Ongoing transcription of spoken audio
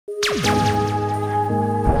Welcome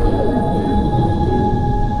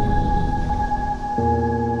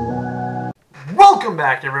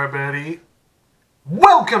back, everybody.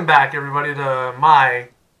 Welcome back, everybody, to my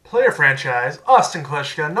player franchise, Austin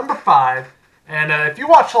Kleschka, number 5. And if you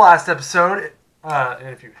watched the last episode, and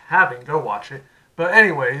if you haven't, go watch it. But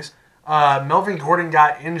anyways, Melvin Gordon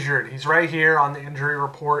got injured. He's right here on the injury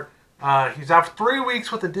report. He's out for 3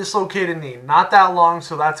 weeks with a dislocated knee. Not that long,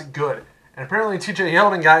 so that's good. And apparently TJ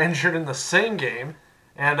Yeldon got injured in the same game.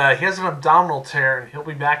 And he has an abdominal tear, and he'll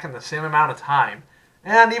be back in the same amount of time.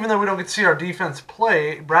 And even though we don't get to see our defense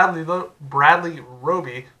play, Bradley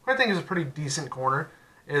Roby, who I think is a pretty decent corner,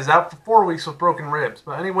 is out for 4 weeks with broken ribs.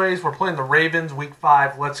 But anyways, we're playing the Ravens week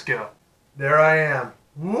 5. Let's go. There I am.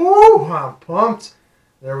 Woo! I'm pumped.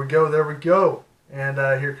 There we go. There we go. And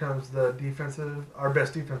here comes our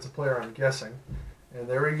best defensive player, I'm guessing. And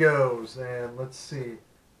there he goes. And let's see.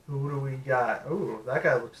 Who do we got? Oh, that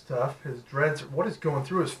guy looks tough. His dreads. What is going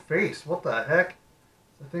through his face? What the heck?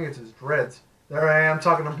 I think it's his dreads. There I am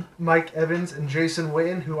talking to Mike Evans and Jason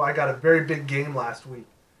Witten, who I got a very big game last week.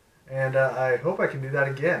 And I hope I can do that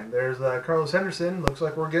again. There's Carlos Henderson. Looks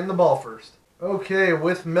like we're getting the ball first. Okay,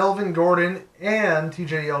 with Melvin Gordon and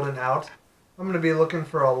TJ Yeldon out, I'm going to be looking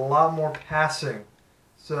for a lot more passing.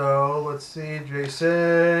 So let's see.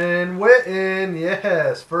 Jason Witten.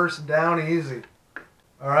 Yes, first down easy.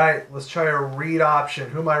 All right, let's try a read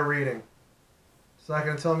option. Who am I reading? It's not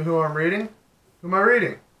going to tell me who I'm reading? Who am I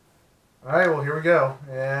reading? All right, well, here we go.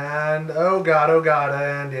 And, oh, God,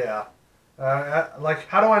 and, yeah.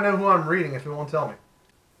 How do I know who I'm reading if it won't tell me?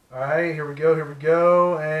 All right, here we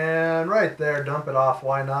go, and right there, dump it off.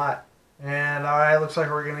 Why not? And, all right, looks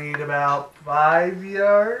like we're going to need about 5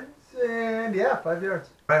 yards. And, yeah, 5 yards.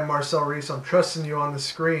 All right, Marcel Reese, I'm trusting you on the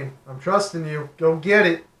screen. I'm trusting you. Go get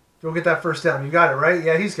it. Go get that first down. You got it, right?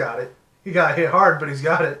 Yeah, he's got it. He got hit hard, but he's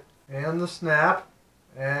got it. And the snap.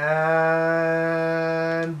 And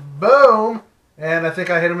boom. And I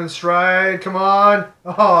think I hit him in stride. Come on.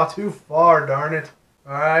 Oh, too far, darn it.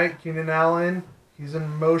 All right, Keenan Allen. He's in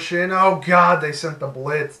motion. Oh, God, they sent the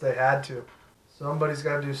blitz. They had to. Somebody's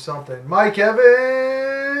got to do something. Mike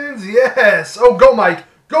Evans. Yes. Oh, go, Mike.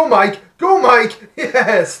 Go, Mike. Go, Mike.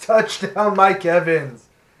 Yes. Touchdown, Mike Evans.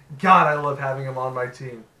 God, I love having him on my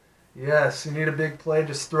team. Yes, you need a big play,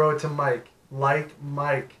 just throw it to Mike. Like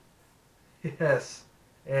Mike. Yes.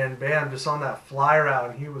 And bam, just on that fly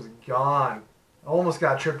route, and he was gone. Almost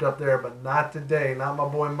got tripped up there, but not today. Not my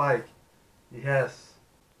boy Mike. Yes.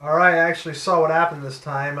 All right, I actually saw what happened this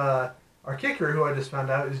time. Our kicker, who I just found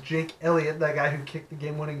out, is Jake Elliott, that guy who kicked the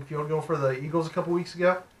game-winning field goal for the Eagles a couple weeks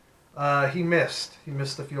ago. He missed. He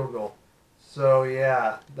missed the field goal. So,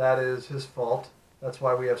 yeah, that is his fault. That's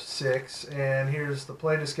why we have 6. And here's the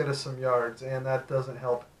play. Just get us some yards. And that doesn't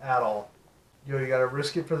help at all. Yo, you got to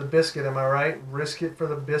risk it for the biscuit. Am I right? Risk it for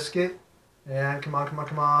the biscuit. And come on.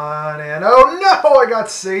 And oh, no! I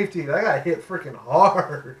got safety. That got hit freaking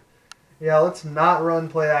hard. Yeah, let's not run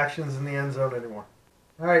play actions in the end zone anymore.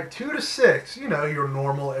 All right, 2-6. You know, your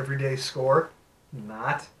normal everyday score.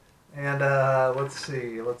 Not. And let's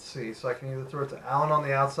see. So I can either throw it to Allen on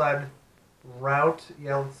the outside route.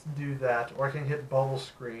 Yeah, let's do that. Or I can hit bubble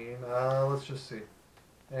screen. Let's just see.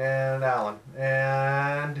 And Allen.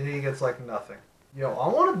 And he gets like nothing. Yo, I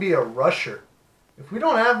want to be a rusher. If we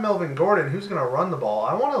don't have Melvin Gordon, who's going to run the ball?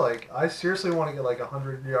 I seriously want to get like a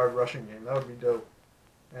 100-yard rushing game. That would be dope.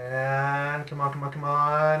 And come on.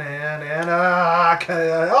 And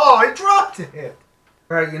oh, I dropped it.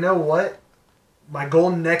 All right, you know what? My goal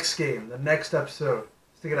next game, the next episode,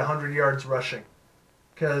 is to get 100 yards rushing.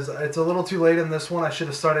 Because it's a little too late in this one. I should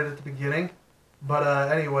have started at the beginning.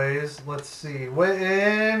 But anyways, let's see.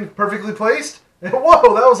 Went perfectly placed.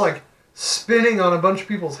 Whoa, that was like spinning on a bunch of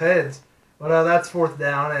people's heads. But that's 4th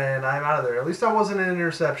down, and I'm out of there. At least that wasn't an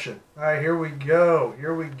interception. All right, here we go.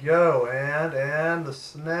 And the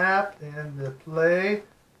snap and the play.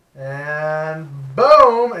 And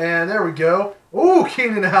boom. And there we go. Ooh,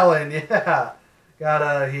 Keenan Allen. Yeah.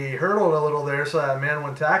 He hurdled a little there, so that man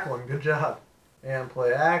went tackling. Good job. And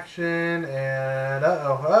play action, and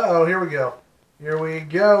here we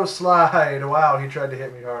go. Slide. Wow, he tried to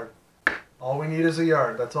hit me hard. All we need is a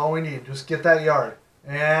yard. That's all we need. Just get that yard.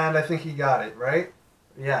 And I think he got it, right?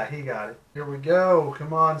 Yeah, he got it. Here we go.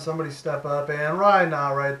 Come on, somebody step up. And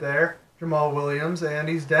right there. Jamal Williams, and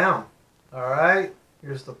he's down. All right,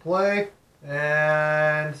 here's the play.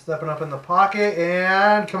 And stepping up in the pocket,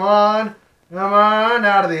 and come on,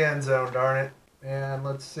 out of the end zone, darn it. And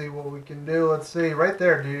let's see what we can do. Let's see, right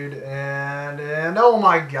there, dude. And oh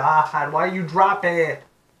my God, why you drop it?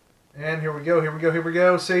 And here we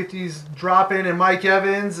go. Safety's dropping, and Mike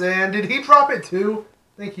Evans, and did he drop it too?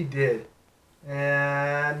 I think he did.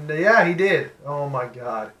 And yeah, he did. Oh my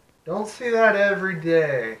God. Don't see that every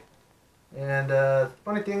day. And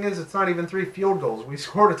funny thing is, it's not even 3 field goals. We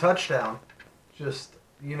scored a touchdown. Just,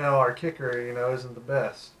 our kicker, isn't the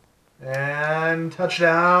best. And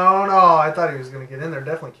touchdown. Oh, I thought he was going to get in there.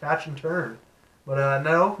 Definitely catch and turn. But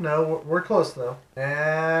no, we're close though.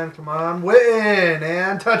 And come on, Witten.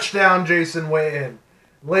 And touchdown, Jason Witten.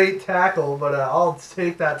 Late tackle, but I'll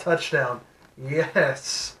take that touchdown.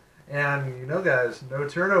 Yes. And guys, no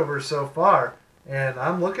turnovers so far. And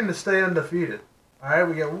I'm looking to stay undefeated. Alright,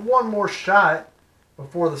 we get one more shot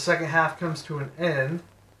before the second half comes to an end.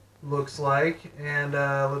 Looks like. And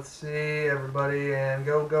let's see, everybody. And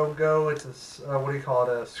go, go, go. It's a, what do you call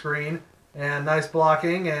it? A screen. And nice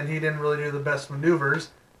blocking. And he didn't really do the best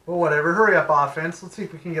maneuvers. But whatever. Hurry up, offense. Let's see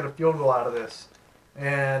if we can get a field goal out of this.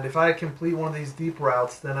 And if I complete one of these deep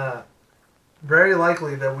routes, then very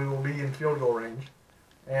likely that we will be in field goal range.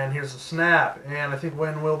 And here's a snap. And I think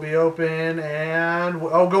Wynn will be open. And,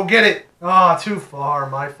 oh, go get it. Ah, too far.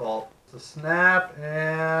 My fault. It's a snap.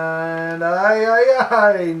 And,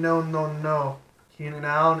 no. Keenan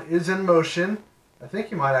Allen is in motion. I think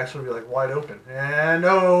he might actually be, like, wide open. And,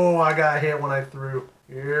 oh, I got hit when I threw.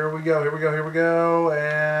 Here we go.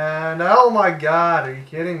 And, oh, my God. Are you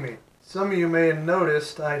kidding me? Some of you may have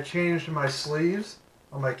noticed I changed my sleeves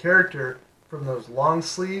on my character from those long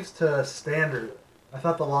sleeves to standard. I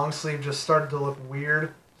thought the long sleeve just started to look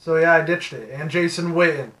weird. So yeah, I ditched it. And Jason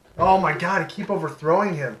Witten. Oh my God, I keep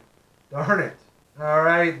overthrowing him. Darn it.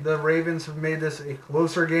 Alright, the Ravens have made this a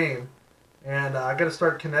closer game. And I got to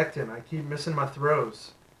start connecting. I keep missing my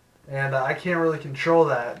throws. And I can't really control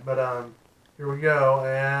that. But here we go.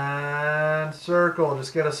 And circle.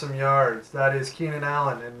 Just get us some yards. That is Keenan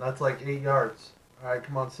Allen. And that's like 8 yards. Alright,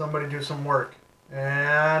 come on. Somebody do some work.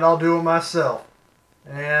 And I'll do it myself.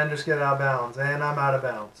 And just get out of bounds. And I'm out of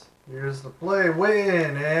bounds. Here's the play.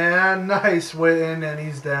 Witten. And nice Witten. And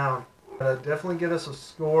he's down. Definitely get us a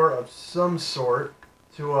score of some sort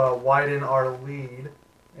to widen our lead.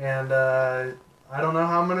 And I don't know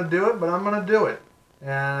how I'm going to do it, but I'm going to do it.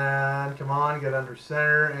 And come on, get under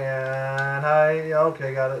center. And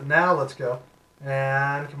okay, got it. Now let's go.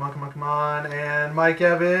 And come on. And Mike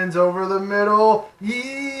Evans over the middle.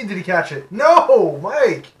 Yee! Did he catch it? No,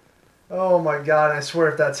 Mike. Oh my God, I swear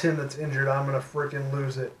if that's him that's injured, I'm going to freaking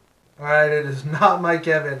lose it. Alright, it is not Mike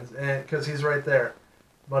Evans, because he's right there.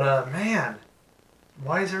 But, man,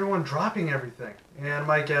 why is everyone dropping everything? And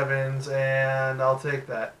Mike Evans, and I'll take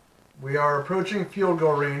that. We are approaching field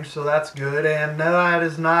goal range, so that's good. And no, that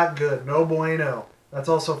is not good. No bueno. That's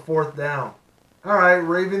also 4th down. Alright,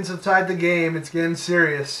 Ravens have tied the game. It's getting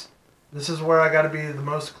serious. This is where I got to be the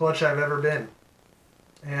most clutch I've ever been.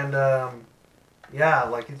 And, yeah,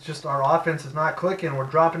 like it's just our offense is not clicking. We're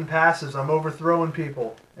dropping passes. I'm overthrowing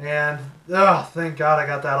people. And, oh, thank God I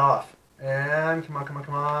got that off. And come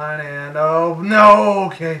on. And, oh, no.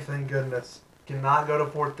 Okay, thank goodness. Cannot go to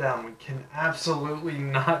 4th down. We can absolutely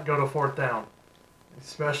not go to 4th down.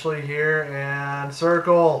 Especially here. And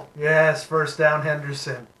circle. Yes, 1st down,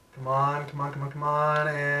 Henderson. Come on.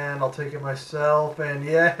 And I'll take it myself. And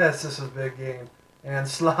yes, this is a big game. And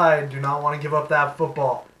slide. Do not want to give up that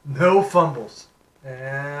football. No fumbles.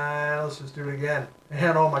 And let's just do it again.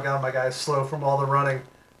 And oh my God, my guy's slow from all the running.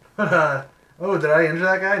 But, oh, did I injure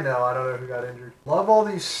that guy? No, I don't know who got injured. Love all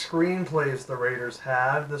these screenplays the Raiders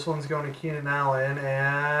have. This one's going to Keenan Allen.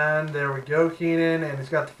 And there we go, Keenan. And he's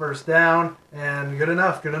got the 1st down. And good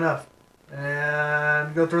enough.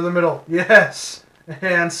 And go through the middle. Yes.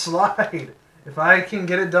 And slide. If I can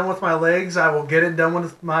get it done with my legs, I will get it done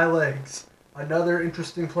with my legs. Another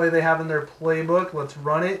interesting play they have in their playbook. Let's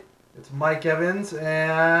run it. It's Mike Evans,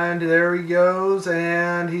 and there he goes,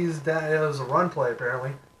 and he's down. It was a run play,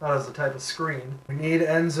 apparently. That was the type of screen. We need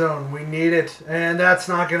end zone. We need it, and that's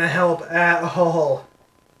not going to help at all.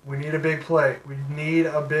 We need a big play.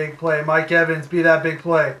 Mike Evans, be that big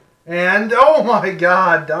play. And, oh my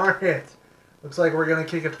God, darn it. Looks like we're going to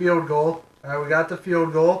kick a field goal. All right, we got the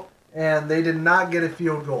field goal, and they did not get a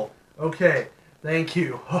field goal. Okay, thank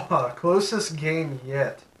you. Closest game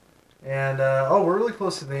yet. And, oh, we're really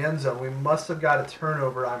close to the end zone. We must have got a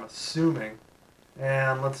turnover, I'm assuming.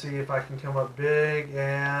 And let's see if I can come up big.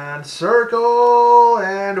 And circle!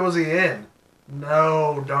 And was he in?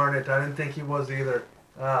 No, darn it. I didn't think he was either.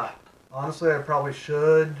 Honestly, I probably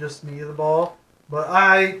should just knee the ball. But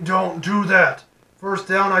I don't do that. 1st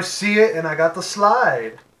down, I see it, and I got the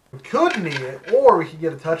slide. We could knee it, or we could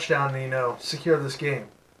get a touchdown and, secure this game.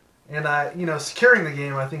 And, securing the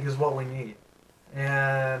game, I think, is what we need.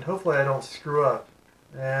 And hopefully I don't screw up.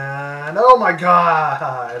 And, oh my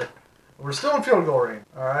God! We're still in field goal range.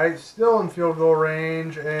 All right, still in field goal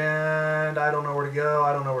range, and I don't know where to go.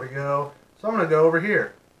 I don't know where to go. So I'm going to go over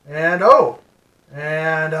here. And,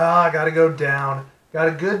 I got to go down. Got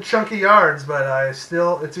a good chunk of yards, but it's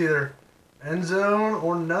either end zone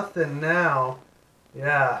or nothing now.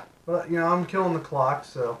 Yeah, but, I'm killing the clock,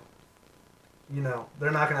 so, they're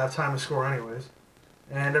not going to have time to score anyways.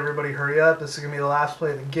 And everybody hurry up. This is going to be the last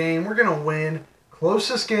play of the game. We're going to win.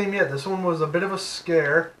 Closest game yet. This one was a bit of a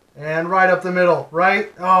scare. And right up the middle,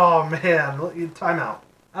 right? Oh, man. Timeout.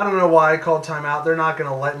 I don't know why I called timeout. They're not going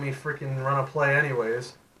to let me freaking run a play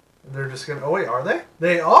anyways. They're just going to... Oh, wait, are they?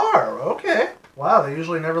 They are! Okay. Wow, they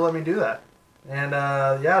usually never let me do that. And,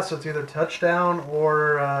 so it's either touchdown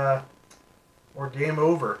or game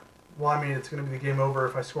over. Well, I mean, it's going to be the game over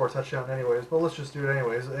if I score a touchdown anyways, but let's just do it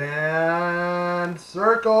anyways. And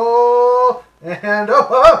circle! And,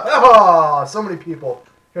 so many people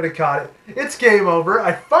could have caught it. It's game over.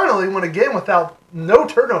 I finally won a game without no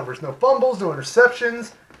turnovers, no fumbles, no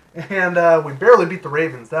interceptions, and we barely beat the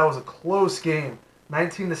Ravens. That was a close game,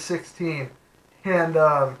 19-16.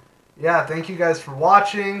 And, thank you guys for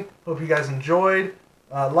watching. Hope you guys enjoyed.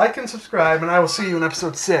 Like and subscribe, and I will see you in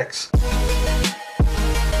episode 6.